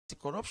The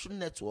corruption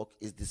network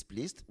is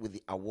displeased with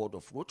the award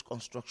of road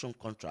construction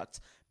contracts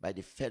by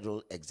the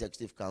Federal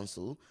Executive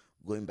Council,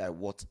 going by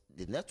what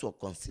the network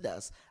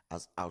considers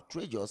as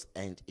outrageous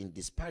and in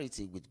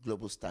disparity with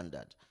global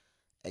standard.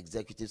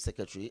 Executive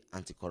Secretary,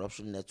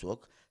 Anti-Corruption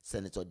Network,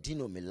 Senator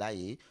Dino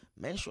Melaye,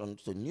 mentioned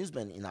to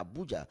newsmen in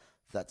Abuja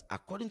that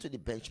according to the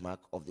benchmark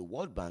of the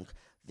World Bank,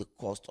 the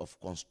cost of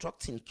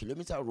constructing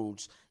kilometer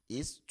roads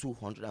is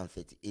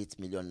 238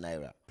 million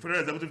naira.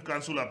 Federal Executive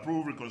Council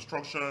approved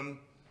reconstruction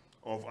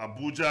of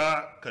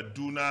Abuja,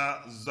 Kaduna,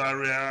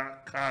 Zaria,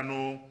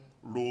 Kano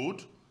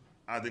Road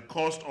at the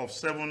cost of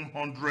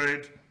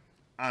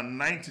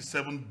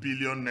 797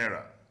 billion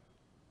naira.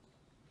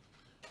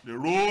 The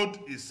road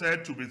is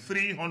said to be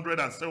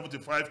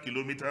 375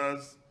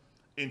 kilometers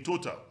in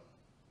total.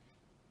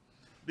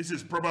 This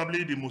is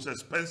probably the most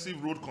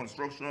expensive road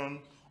construction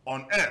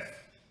on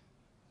earth,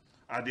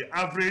 at the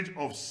average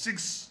of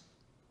 $6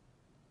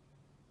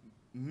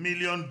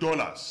 million.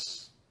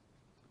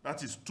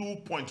 That is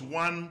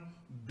 2.1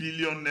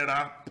 billion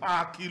naira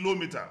per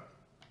kilometer.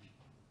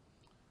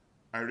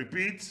 I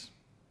repeat,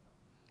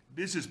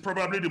 this is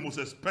probably the most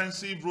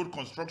expensive road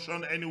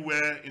construction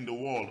anywhere in the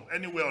world,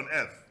 anywhere on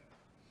earth,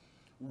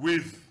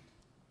 with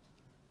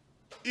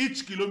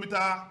each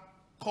kilometer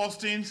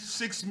costing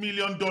 $6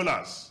 million.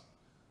 That's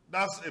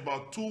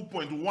about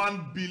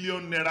 2.1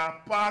 billion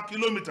naira per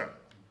kilometer.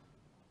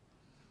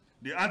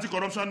 The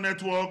Anti-Corruption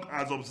Network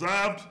has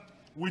observed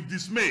with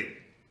dismay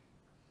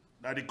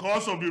that the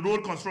cost of the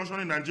road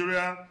construction in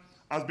Nigeria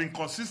has been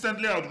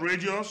consistently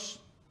outrageous,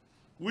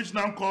 which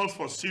now calls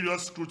for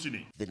serious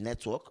scrutiny. The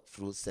network,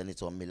 through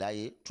Senator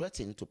Melaye,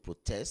 threatened to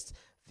protest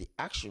the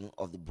action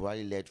of the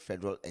Buhari-led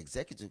Federal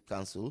Executive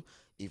Council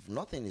if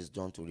nothing is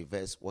done to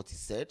reverse what is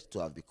said to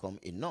have become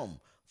a norm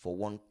for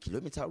 1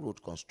 kilometer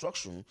road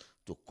construction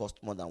to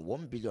cost more than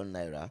 1 billion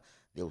naira.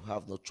 They will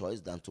have no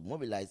choice than to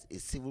mobilize a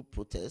civil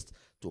protest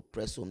to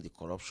press home the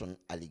corruption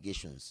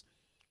allegations.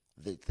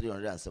 The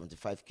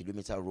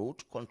 375-kilometer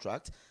road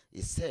contract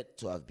is said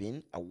to have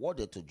been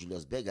awarded to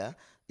Julius Berger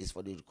is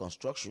for the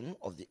reconstruction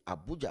of the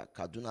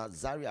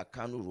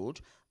Abuja-Kaduna-Zaria-Kano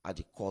road at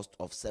the cost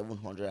of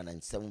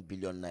 797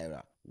 billion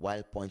naira.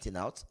 While pointing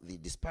out the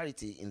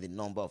disparity in the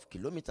number of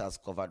kilometers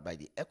covered by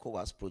the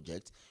ECOWAS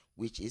project,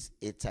 which is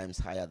 8 times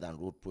higher than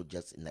road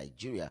projects in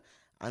Nigeria,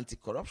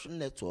 Anti-Corruption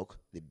Network,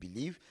 they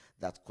believe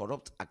that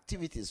corrupt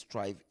activities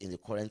thrive in the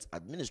current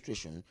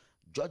administration,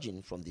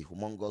 judging from the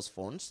humongous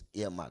funds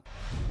earmarked.